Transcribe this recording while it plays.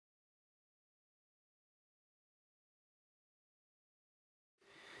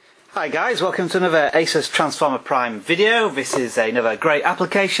Hi guys, welcome to another Asus Transformer Prime video. This is another great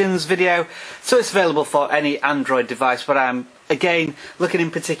applications video. So it's available for any Android device, but I'm again looking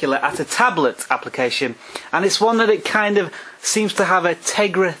in particular at a tablet application, and it's one that it kind of seems to have a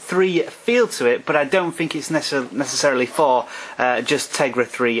Tegra 3 feel to it, but I don't think it's necessarily for just Tegra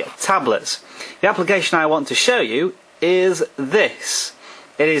 3 tablets. The application I want to show you is this.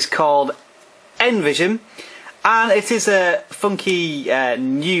 It is called Nvision. And it is a funky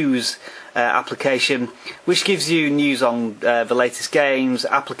news application which gives you news on the latest games,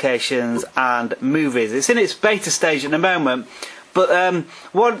 applications and movies. It's in its beta stage at the moment, but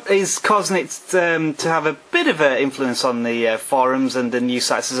what is causing it to have a bit of an influence on the forums and the news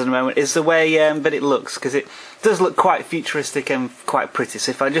sites at the moment is the way that it looks, because it does look quite futuristic and quite pretty.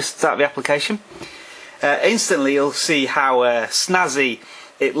 So if I just start the application, instantly you'll see how snazzy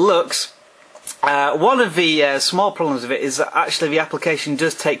it looks. One of the small problems of it is that actually the application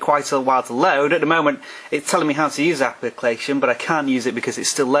does take quite a while to load. At the moment it's telling me how to use the application, but I can't use it because it's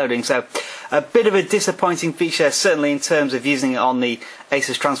still loading, so a bit of a disappointing feature, certainly in terms of using it on the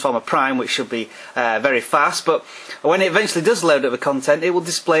Asus Transformer Prime, which should be very fast. But when it eventually does load up the content, it will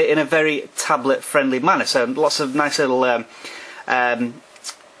display it in a very tablet friendly manner, so lots of nice little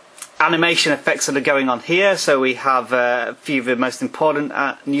animation effects that are going on here. So we have a few of the most important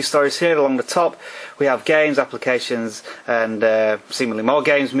news stories here along the top. We have games, applications, and seemingly more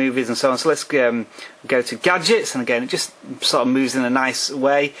games, movies and so on. So let's go to gadgets, and again it just sort of moves in a nice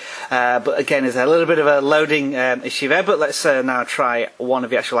way, but again there's a little bit of a loading issue there. But let's now try one of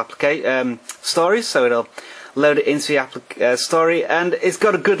the actual stories. So it'll load it into the story, and it's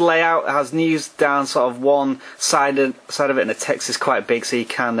got a good layout. It has news down sort of one side of it, and the text is quite big so you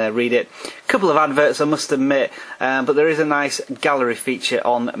can read it. A couple of adverts, I must admit, but there is a nice gallery feature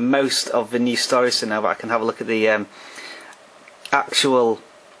on most of the news stories. So now I can have a look at the actual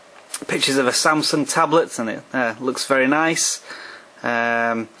pictures of a Samsung tablet, and it looks very nice,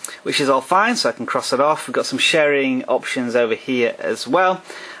 which is all fine, so I can cross it off. We've got some sharing options over here as well,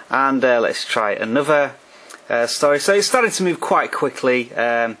 and let's try another story. So it's starting to move quite quickly.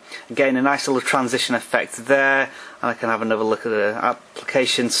 Again, a nice little transition effect there, and I can have another look at the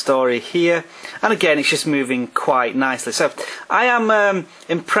application story here, and again it's just moving quite nicely. So I am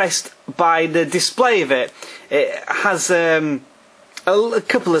impressed by the display of it. It has a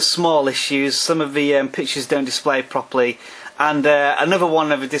couple of small issues. Some of the pictures don't display properly, and another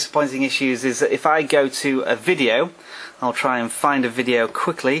one of the disappointing issues is that if I go to a video, I'll try and find a video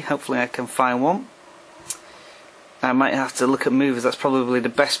quickly, hopefully I can find one. I might have to look at movies. That's probably the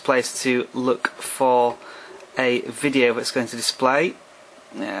best place to look for a video that's going to display.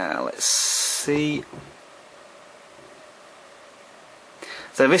 Let's see.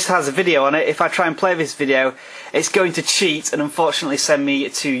 So this has a video on it. If I try and play this video, it's going to cheat and unfortunately send me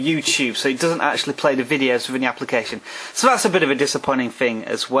to YouTube, so it doesn't actually play the videos within the application. So that's a bit of a disappointing thing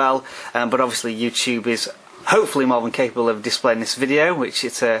as well, but obviously YouTube is hopefully more than capable of displaying this video, which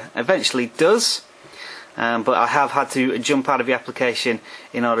it eventually does. But I have had to jump out of the application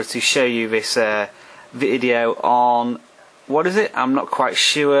in order to show you this video on, what is it? I'm not quite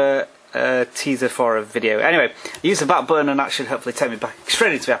sure. Teaser for a video. Anyway, use the back button and that should hopefully take me back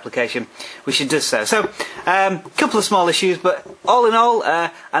straight into the application, which it does so. So, couple of small issues, but all in all,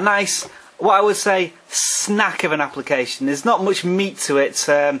 a nice, what I would say, snack of an application. There's not much meat to it.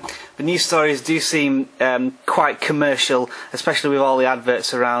 The news stories do seem quite commercial, especially with all the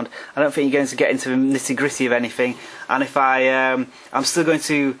adverts around. I don't think you're going to get into the nitty-gritty of anything. And if I'm still going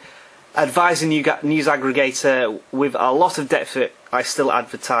to advise a news aggregator with a lot of depth to it, I still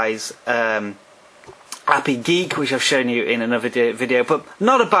advertise Appy Geek, which I've shown you in another video, but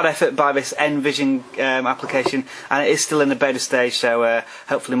not a bad effort by this Nvision application, and it is still in the beta stage, so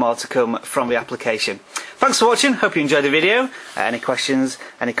hopefully more to come from the application. Thanks for watching, hope you enjoyed the video. Any questions,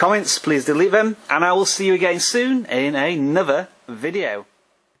 any comments, please do leave them, and I will see you again soon in another video.